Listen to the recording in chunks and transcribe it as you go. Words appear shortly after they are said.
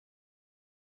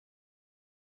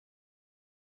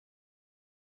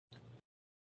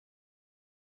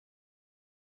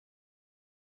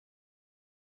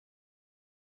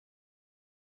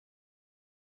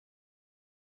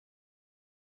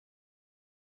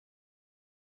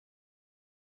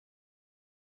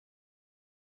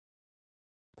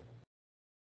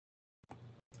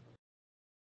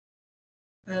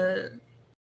Good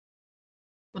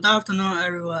afternoon,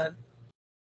 everyone.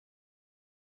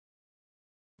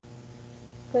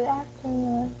 Good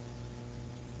afternoon.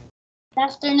 Good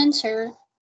afternoon, sir.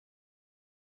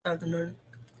 Afternoon.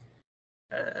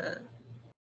 Uh,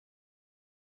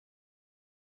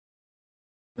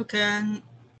 okay.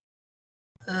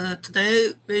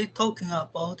 Today we're talking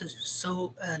about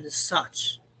so and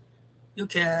such. You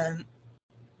can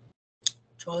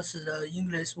choose the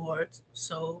English word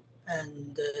so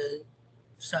and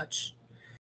such.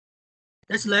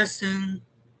 This lesson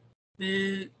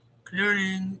we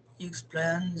clearly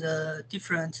explain the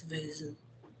difference with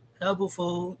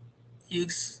helpful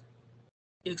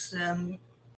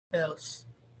examples.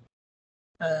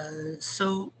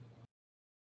 So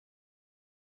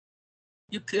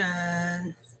you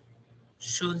can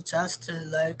should just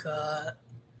like a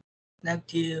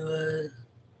native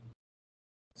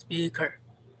speaker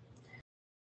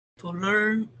to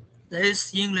learn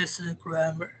this English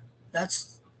grammar.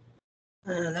 Let's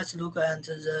look at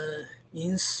the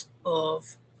means of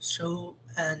so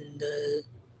and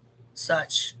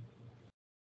such.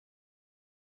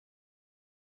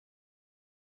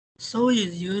 So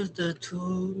is used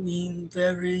to mean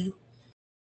very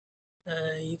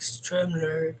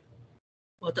extremely,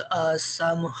 but at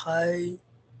some high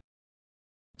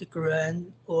degree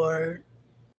or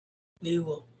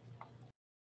level.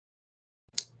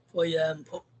 For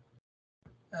example,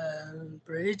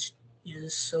 bridge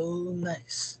is so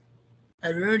nice. I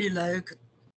really like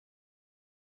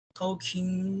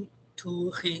talking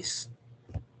to his.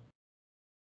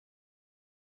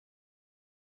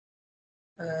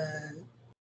 Uh,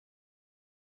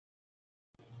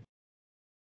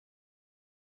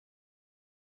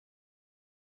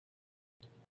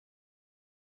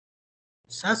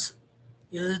 such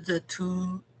used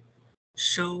to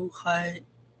show high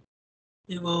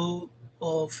level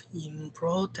of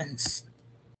importance.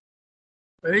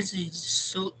 Bridge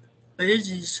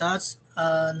is such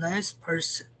a nice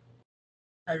person.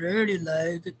 I really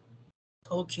like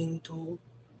talking to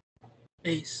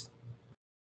Ace.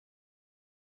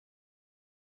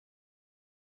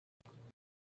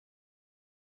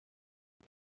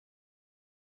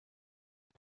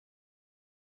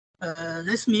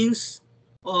 This means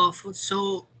of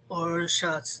so or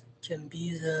shots can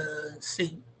be the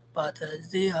same, but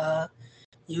they are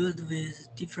used with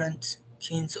different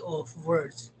kinds of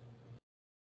words,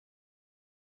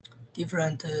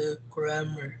 different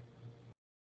grammar.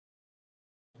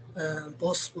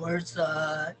 Both words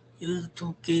are used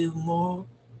to give more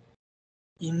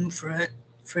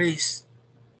phrase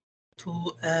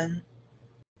to an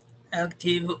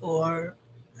active or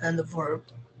and verb,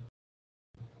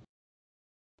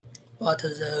 but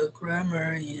the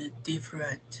grammar is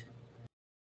different.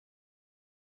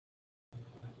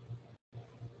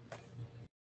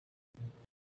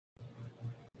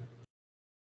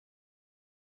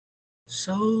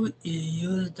 So is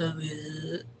used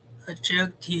with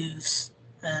adjectives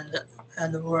and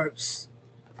verbs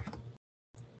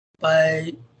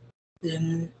by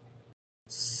themselves.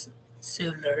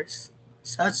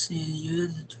 Such is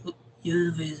used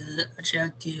with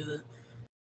adjective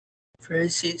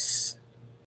phrases.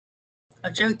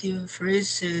 Adjective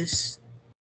phrases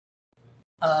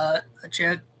are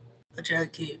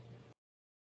adjective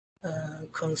uh,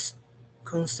 cons-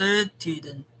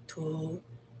 concerted to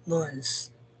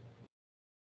nouns.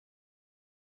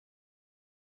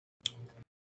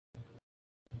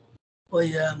 For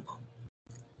example,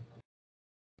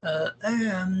 I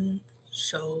am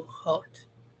so hot.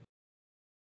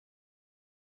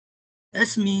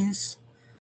 That means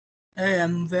I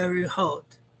am very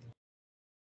hot.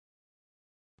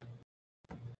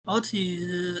 Hot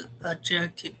is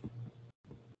adjective.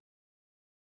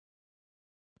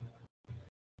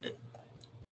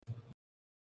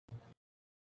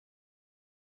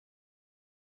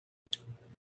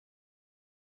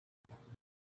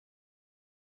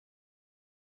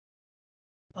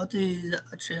 Hot is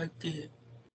adjective.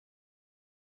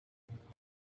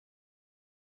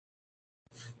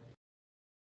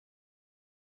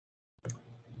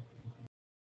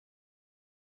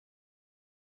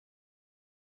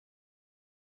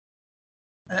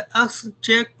 I asked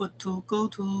Jack to go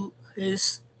to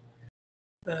his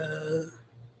uh,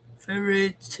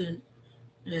 favorite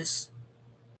res-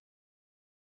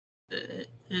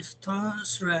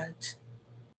 restaurant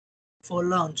for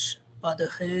lunch, but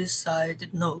he said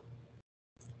no.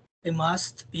 He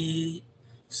must be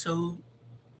so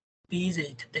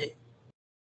busy today.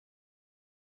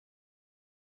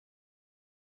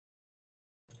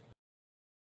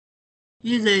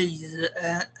 Busy is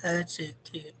an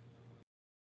adjective.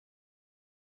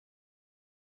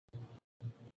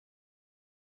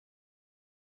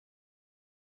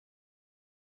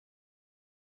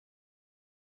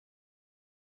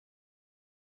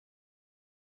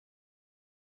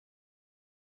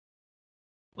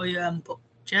 For example,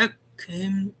 Jack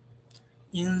came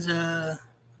in the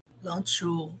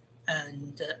lunchroom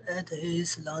and ate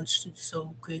his lunch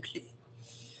so quickly.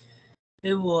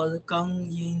 He was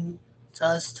gone in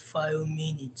just 5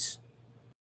 minutes.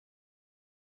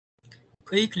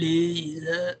 Quickly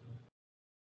is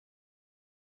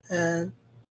an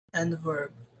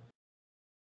adverb.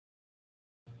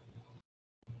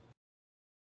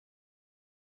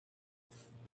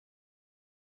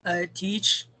 I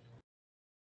teach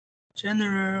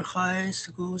general high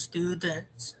school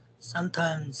students.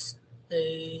 Sometimes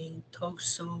they talk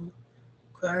so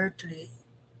quietly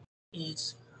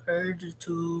it's hard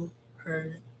to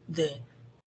hear them.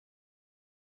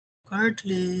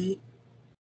 Quietly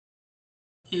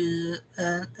is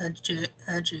an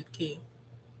adjective.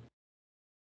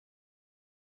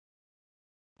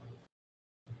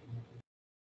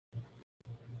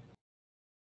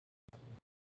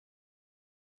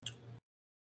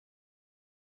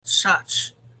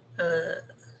 Such. Uh,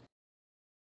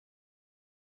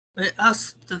 we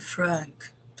asked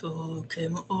Frank to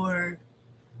come over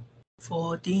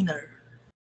for dinner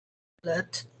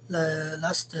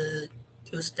last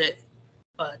Tuesday,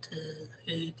 but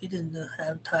he didn't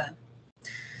have time.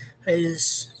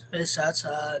 He's such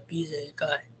a busy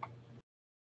guy.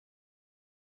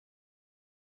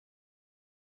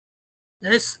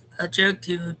 This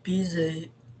adjective busy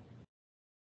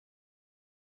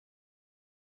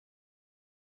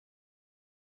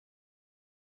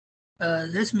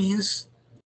this means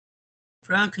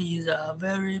Frank is a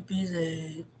very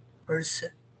busy person.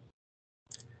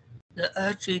 The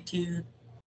adjective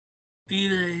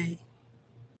busy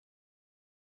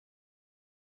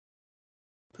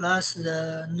plus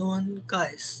the noun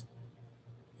guys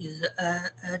is an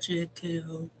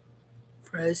adjective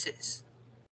phrase.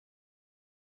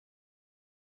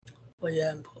 For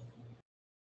example,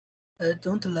 I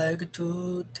don't like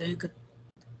to take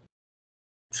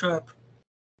trip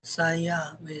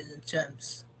Sanya with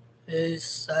James. He's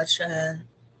such an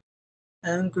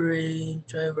angry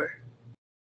driver.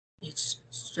 It's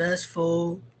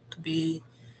stressful to be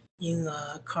in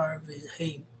a car with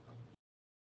him.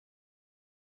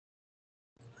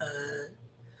 Uh,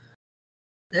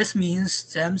 this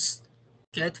means James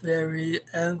gets very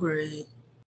angry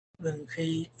when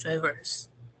he drives.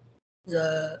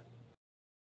 The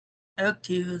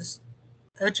active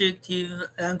adjective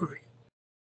angry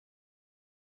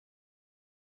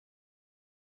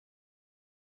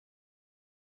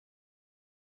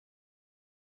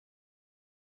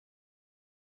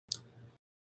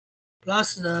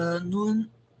plus the noun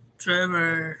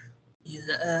driver is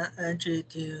an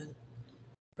adjective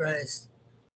phrase.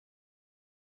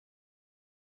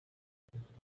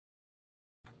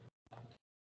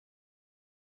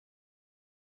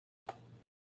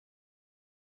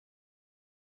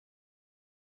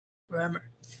 Grammar.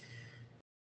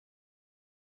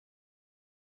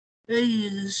 He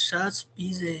is such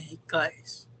busy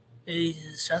guys. He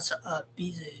is such a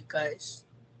busy guys.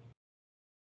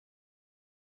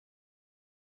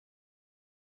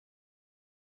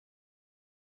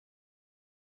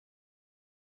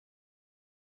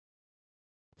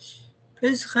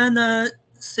 Please Hannah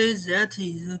say that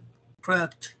is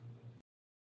correct.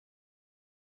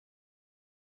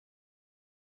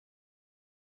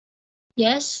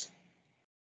 Yes.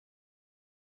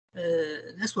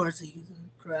 This word is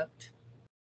correct.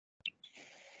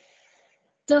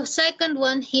 The second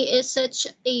one, he is such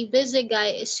a busy guy,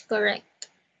 is correct.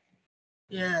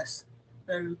 Yes,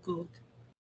 very good.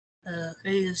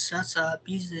 He is such a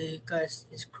busy guy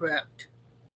is correct.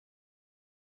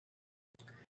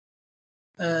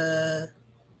 Uh,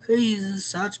 he is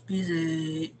such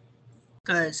busy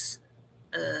guys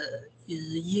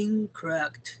is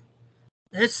incorrect.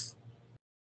 This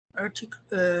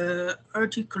articular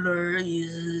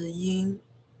is in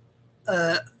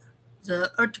uh,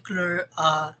 the articular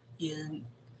are is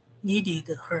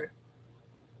needed her.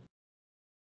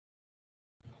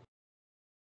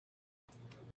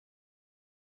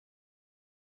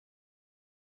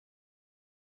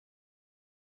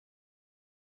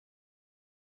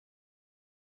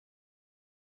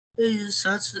 He is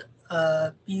such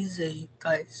a busy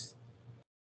guy.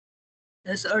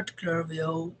 This article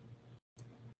will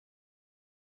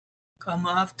come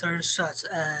after such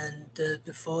and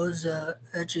before the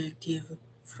adjective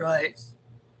phrase.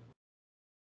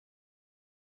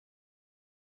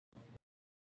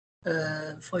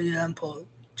 For example,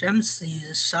 James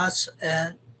is such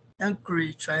an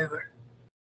angry driver.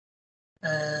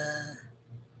 Uh,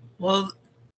 was,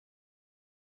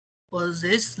 was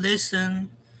this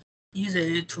lesson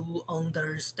easy to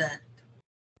understand?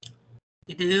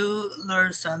 Did you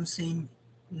learn something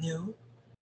new?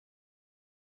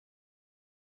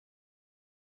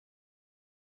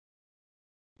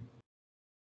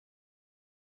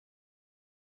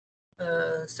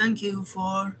 Thank you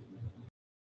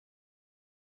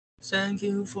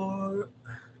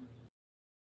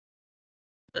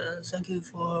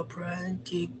for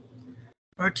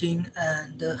participating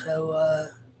and have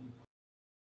a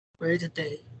great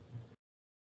day.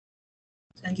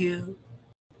 Thank you.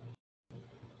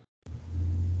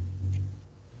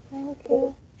 Thank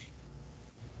you.